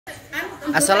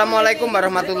Assalamualaikum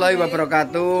warahmatullahi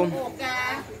wabarakatuh.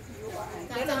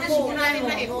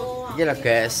 Iki lah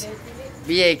guys.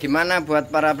 Piye gimana buat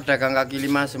para pedagang kaki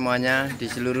lima semuanya di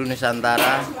seluruh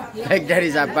Nusantara, baik dari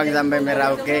Sabang sampai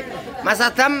Merauke. Mas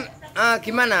Adam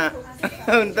gimana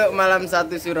untuk malam 1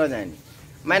 suronya ini?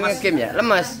 Main game ya?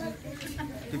 Lemes?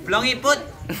 Diblong iput.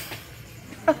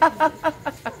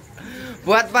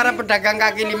 Buat para pedagang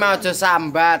kaki lima ojo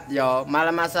sambat yo,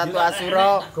 malam 1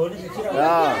 Asuro.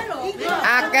 Yo.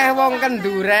 Akeh wong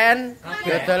kenduren,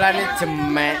 dodolane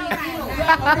jemek.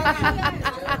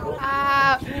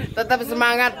 Tetap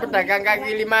semangat pedagang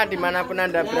kaki lima dimanapun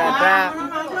Anda berada,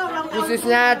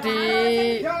 khususnya di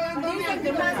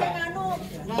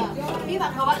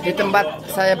tempat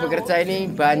saya bekerja ini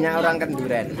banyak orang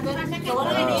kenduren.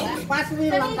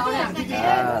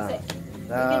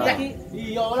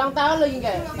 Iya ulang tahun lagi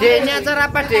enggak? Dek, ini acara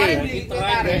apa, Dek?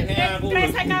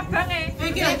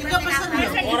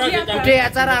 Dek,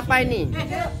 acara apa ini?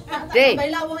 Dek.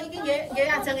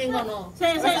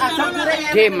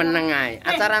 Dek meneng ae.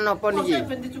 Acara nopo niki?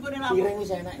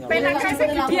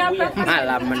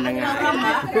 Malah meneng ae.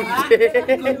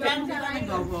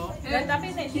 Tapi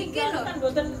nek iki lho kan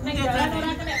mboten ning jalan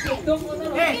ora kena gedung ngono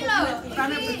lho. Iki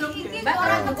lho. Mbak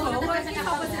ora gowo sing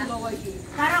apa sing gowo iki.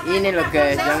 Ini loh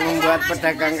guys yang membuat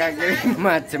pedagang kaki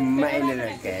lima jemek ini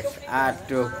loh guys.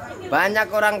 Aduh, banyak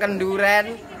orang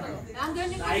kenduren.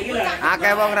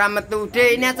 Akeh wong ra metu.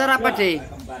 Dek, ini acara apa, Dek?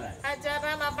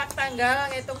 Acara mapak tanggal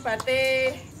ngitung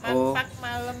batik. Mapak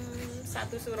malam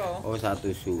 1 Suro. Oh, 1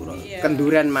 Suro.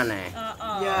 Kenduren mana?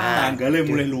 Ya, tanggale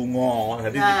mulai lunga,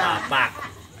 dadi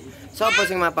dipapak. Sopo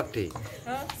sing mapak, Dek?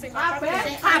 Sing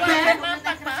kabeh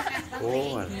mapak, Pak.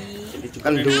 Oh,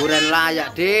 kenduren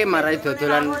layak, Dek, marai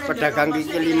dodolan pedagang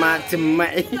kaki lima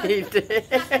jemek iki, Dek.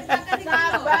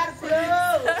 Sabar, Bro.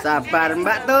 Sabar,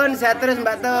 Mbak Tun, sehat terus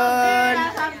Mbak Tun.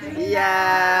 Iya,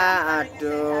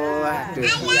 aduh,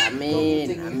 amin,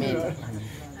 amin.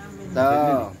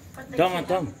 Tuh.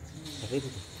 Dong.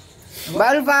 Mbak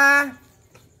Ulfa,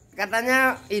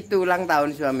 katanya itu ulang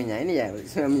tahun suaminya. Ini ya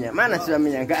suaminya. Mana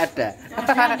suaminya? Enggak ada.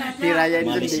 Dirayain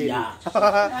sendiri.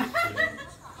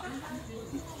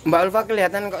 Mbak Ulfa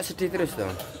kelihatan kok sedih terus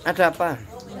dong. Ada apa?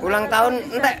 Ulang tahun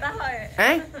entek?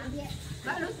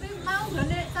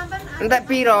 Entek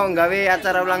piro gawe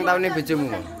acara ulang tahun ini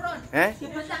bojomu?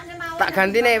 Tak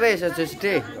gantine wis aja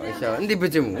sedih. Kok iso? Endi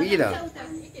bojomu? Iki to.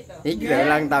 Iki lho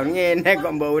ulang tahun ngene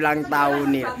kok mbok ulang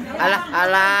tahun iki.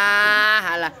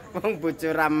 Alah, wong bojo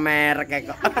ra merek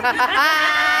kok.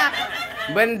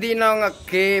 Bendino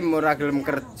ngegame ora gelem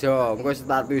kerja, engko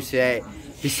statuse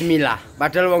bismillah,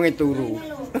 padahal wonge turu.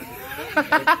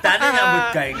 Tadi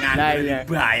nyambut gawe nganggur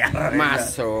bayar.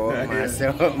 Masuk.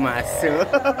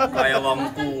 Kaya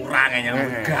wong kurang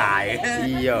nyambut gawe.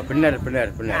 Iya, bener.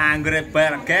 Nganggur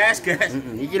bayar, guys.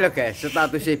 Iki lho guys,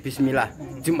 statusnya bismillah,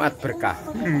 Jumat berkah.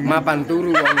 Mapan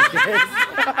turu wong guys.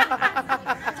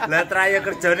 Lah traya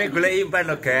kerjane golek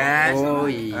impen lho, guys. Oh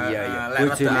iya.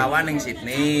 Lek awan ning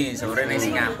Sydney, sore ning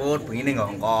Singapura, bengi ning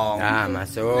Hong Kong. Nah,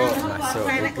 masuk.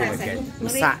 Iku guys.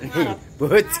 Mesak nih,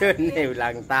 bojone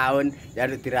ulang tahun,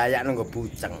 jaluk dirayakno nggo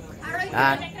buceng.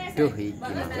 Aduh iki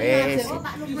mah wis.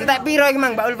 Entek piro iki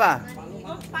Mang Mbak Ulfa?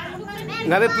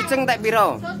 Gawe buceng entek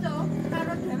piro?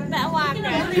 Entek wae.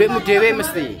 Duitmu dhewe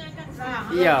mesti.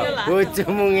 Iya,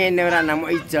 bojomu ngene ora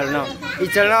namuk ijolno.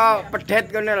 Ijolno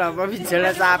pedet kono lho, apa ijolno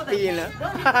sapi lho.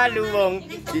 Aduh wong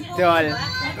didol.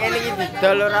 Ngene iki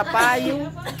didol ora payu.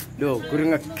 Lho, gur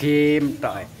ngegame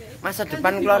tok. Masa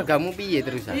depan keluargamu piye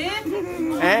terusan?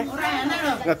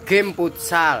 Ngegame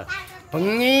futsal.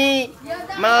 Bengi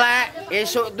melek,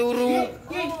 esuk turu,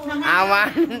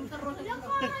 awan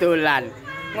dolan.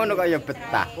 Ngono kok ya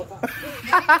betah.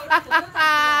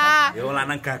 Ya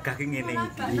lanang gagah ki ngene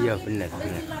iki. Iya bener.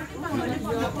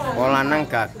 Lanang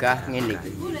gagah ngene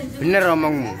iki. Bener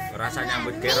omongmu. Rasa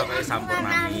nyambut gawe kaya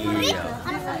sampurnani. Iya.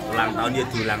 Ulang tahun ya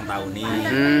diulang tahuni.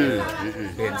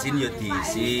 Bensin ya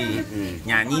diisi.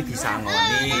 Nyanyi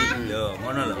disangoni. Lho,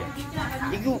 ngono lho.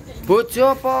 Iku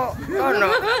bojo apa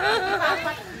kono?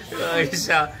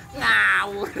 Iso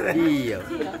ngawur. Iya.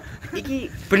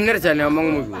 Iki bener jane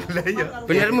omongmu iku. Lah iya.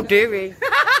 Benermu dhewe.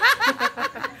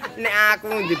 Nek aku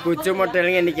ndi bojo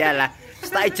model ngene iki alah,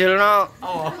 tak ijolno.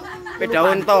 Beda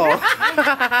unta.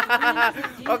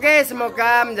 Oke,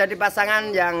 semoga menjadi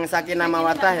pasangan yang sakinah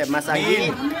mawaddah ya Mas Anggi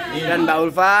dan Mbak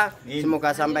Ulfa.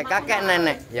 Semoga sampai kakek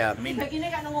nenek ya.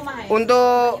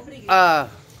 Untuk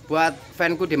buat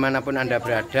fanku dimanapun Anda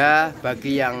berada,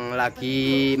 bagi yang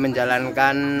lagi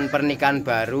menjalankan pernikahan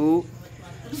baru,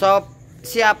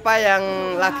 siapa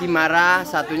yang lagi marah,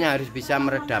 satunya harus bisa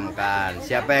meredamkan.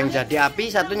 Siapa yang jadi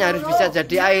api, satunya harus bisa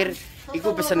jadi air.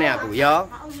 iku pesene aku ya.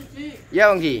 Ya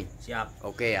Nggi. Siap.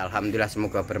 Oke, alhamdulillah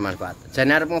semoga bermanfaat.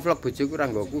 Jane arep ngevlog bojoku ora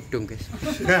nggo kudung, guys.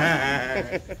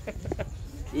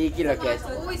 Iki lho, guys.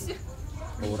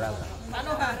 Ora lah.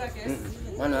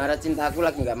 Manohara cinta aku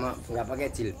lagi nggak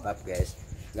pakai jilbab, guys.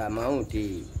 Nggak mau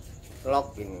di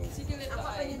vlog ini.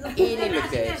 Ini loh,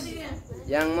 guys.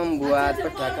 Yang membuat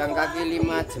pedagang kaki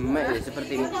 5 jemek ya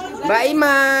seperti ini. Mbak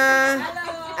Ima,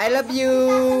 I love you.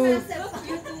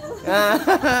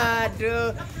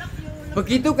 Aduh.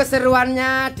 Begitu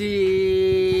keseruannya di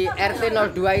RT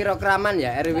 02 Irokraman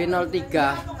ya, RW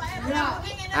 03.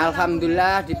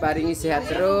 Alhamdulillah diparingi sehat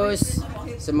terus.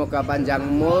 Semoga panjang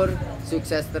umur,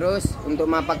 sukses terus untuk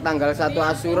mapak tanggal 1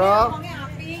 Asyura.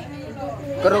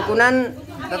 Kerukunan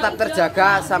tetap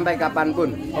terjaga sampai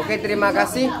kapanpun. Oke, terima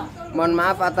kasih. Mohon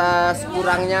maaf atas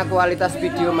kurangnya kualitas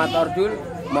video Matordul.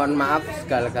 Mohon maaf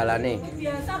segala-galanya.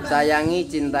 Sayangi,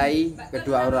 cintai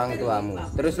kedua orang tuamu.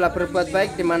 Teruslah berbuat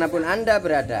baik dimanapun Anda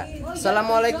berada.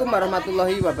 Assalamualaikum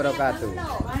warahmatullahi wabarakatuh.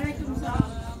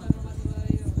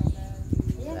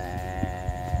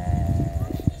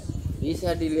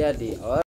 Bisa dilihat di